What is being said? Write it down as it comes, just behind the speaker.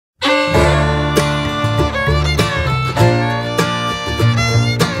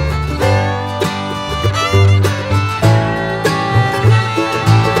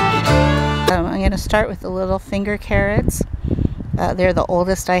start with the little finger carrots. They're the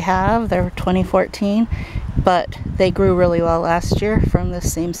oldest I have. They're 2014, but they grew really well last year from the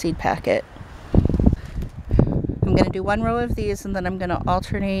same seed packet. I'm going to do one row of these, and then I'm going to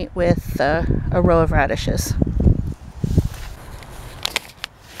alternate with a row of radishes.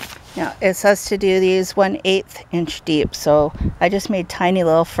 Now it says to do these 1/8 inch deep, so I just made tiny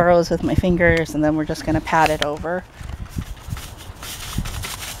little furrows with my fingers, and then we're just going to pat it over.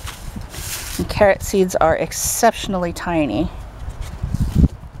 And carrot seeds are exceptionally tiny,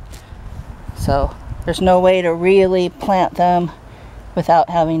 so there's no way to really plant them without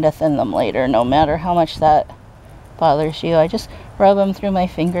having to thin them later, no matter how much that bothers you. I just rub them through my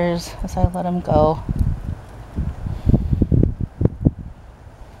fingers as I let them go.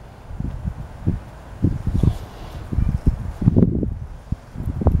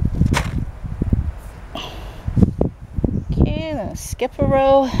 Okay, then skip a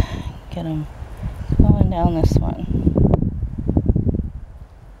row, get them going down this one.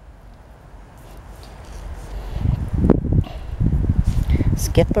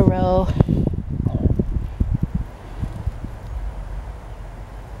 Skip a row.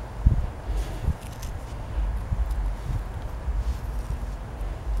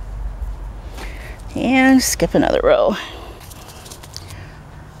 And skip another row.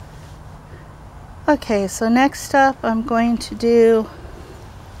 Okay, so next up I'm going to do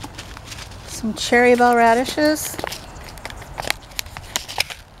some cherry bell radishes.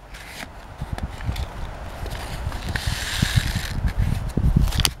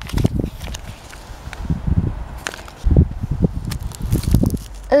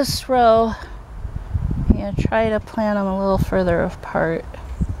 This row, I'm going to try to plant them a little further apart,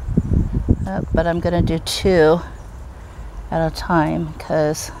 but I'm going to do 2 at a time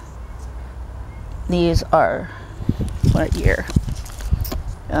because these are, what year?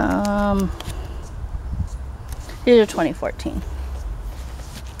 These are 2014.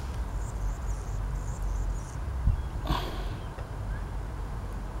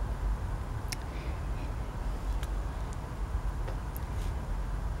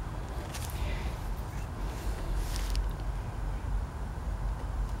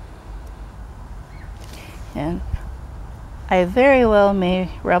 And I very well may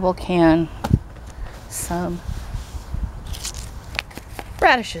rebel can some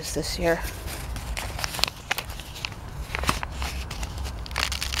radishes this year.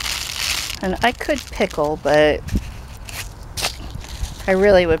 And I could pickle, but I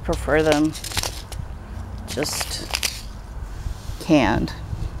really would prefer them just canned.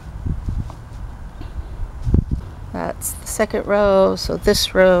 That's the second row, so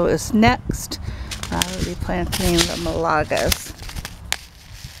this row is next. I will be planting the Malagas.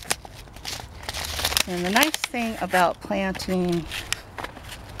 And the nice thing about planting,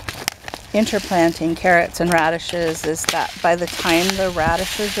 interplanting carrots and radishes is that by the time the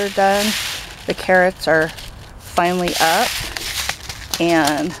radishes are done, the carrots are finally up,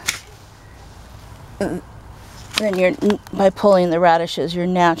 and then by pulling the radishes, you're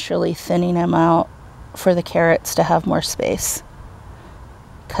naturally thinning them out for the carrots to have more space,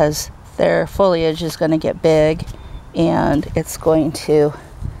 because their foliage is going to get big and it's going to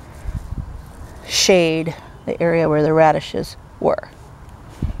shade the area where the radishes were.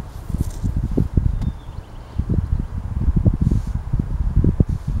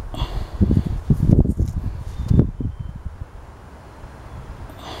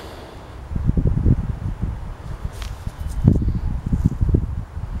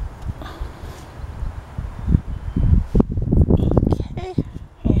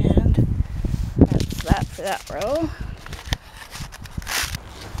 That row.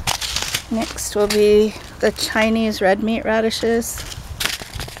 Next will be the Chinese red meat radishes,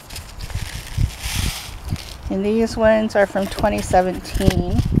 and these ones are from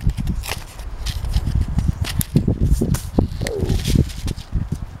 2017.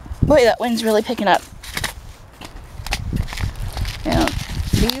 Boy, that wind's really picking up. Now,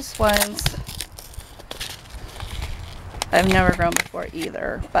 these ones I've never grown before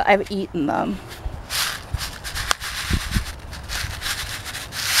either, but I've eaten them.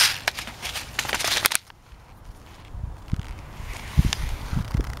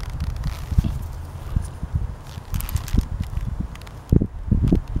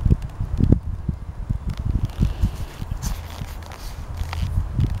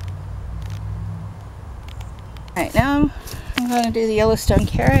 Alright, now I'm going to do the Yellowstone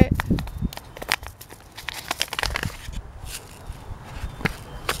carrot.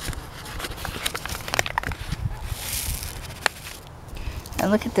 And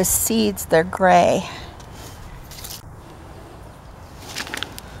look at the seeds, they're gray.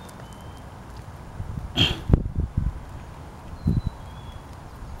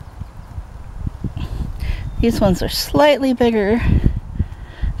 These ones are slightly bigger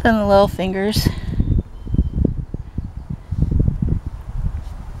than the little fingers.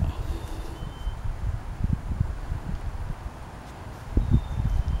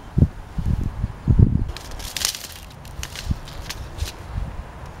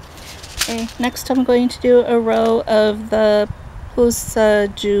 Okay, next I'm going to do a row of the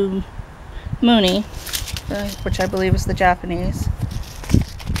Pusajumuni, which I believe is the Japanese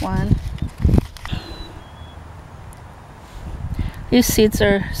one. These seeds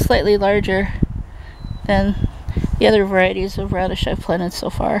are slightly larger than the other varieties of radish I've planted so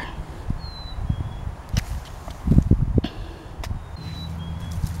far.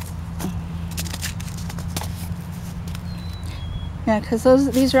 Yeah,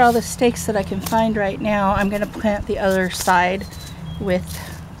 because these are all the stakes that I can find right now. I'm going to plant the other side with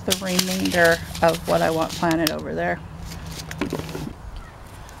the remainder of what I want planted over there.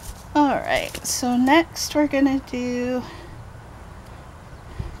 Alright, so next we're going to do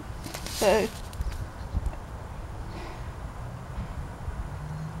the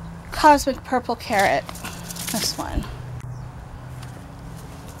Cosmic Purple Carrot, this one.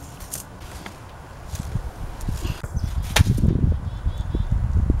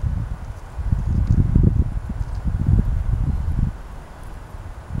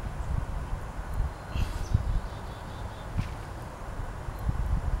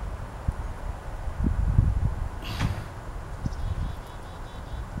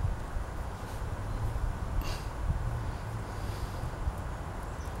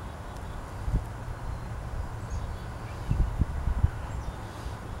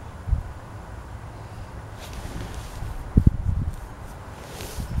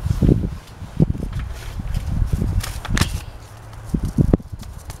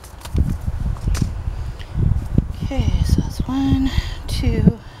 Okay, so that's 1,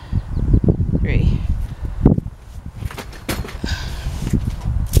 2, 3.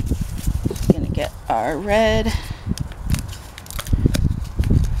 We're gonna get our red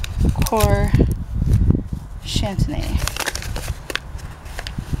core Chantenay.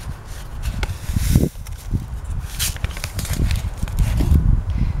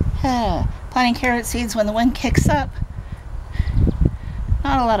 Planting carrot seeds when the wind kicks up,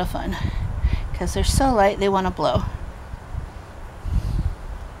 not a lot of fun, because they're so light they want to blow.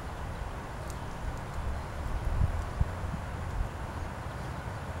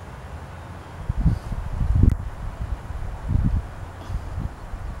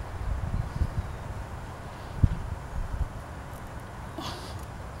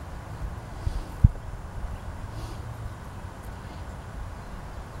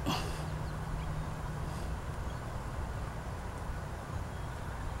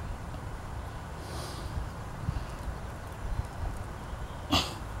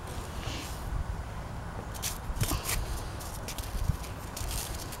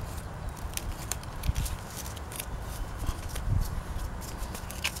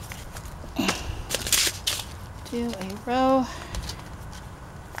 Do a row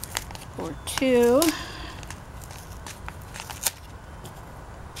or 2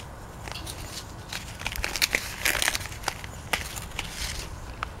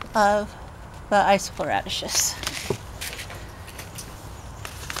 of the icicle radishes.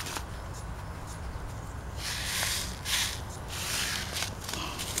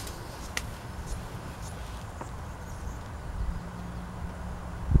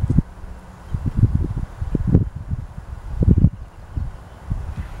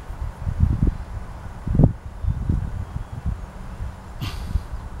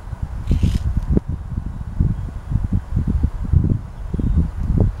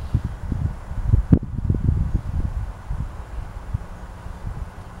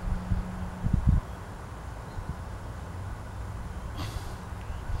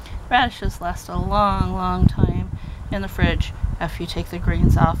 Radishes last a long time in the fridge after you take the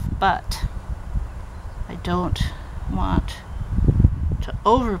greens off, but I don't want to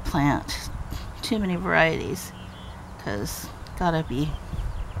overplant too many varieties because gotta be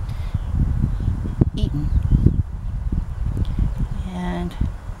eaten. And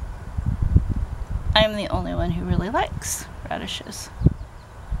I'm the only one who really likes radishes.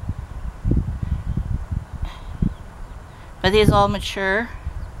 But these all mature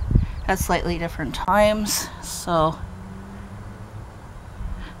at slightly different times, so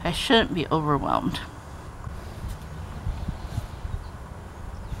I shouldn't be overwhelmed.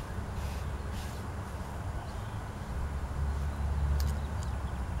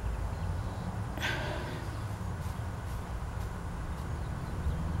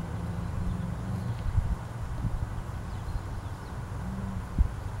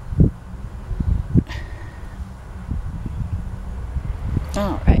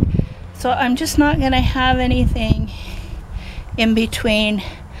 All right, so I'm just not going to have anything in between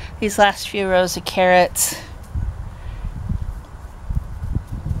these last few rows of carrots.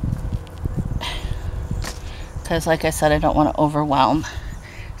 Because like I said, I don't want to overwhelm.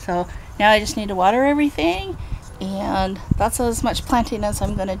 So now I just need to water everything, and that's as much planting as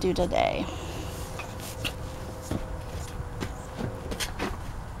I'm going to do today.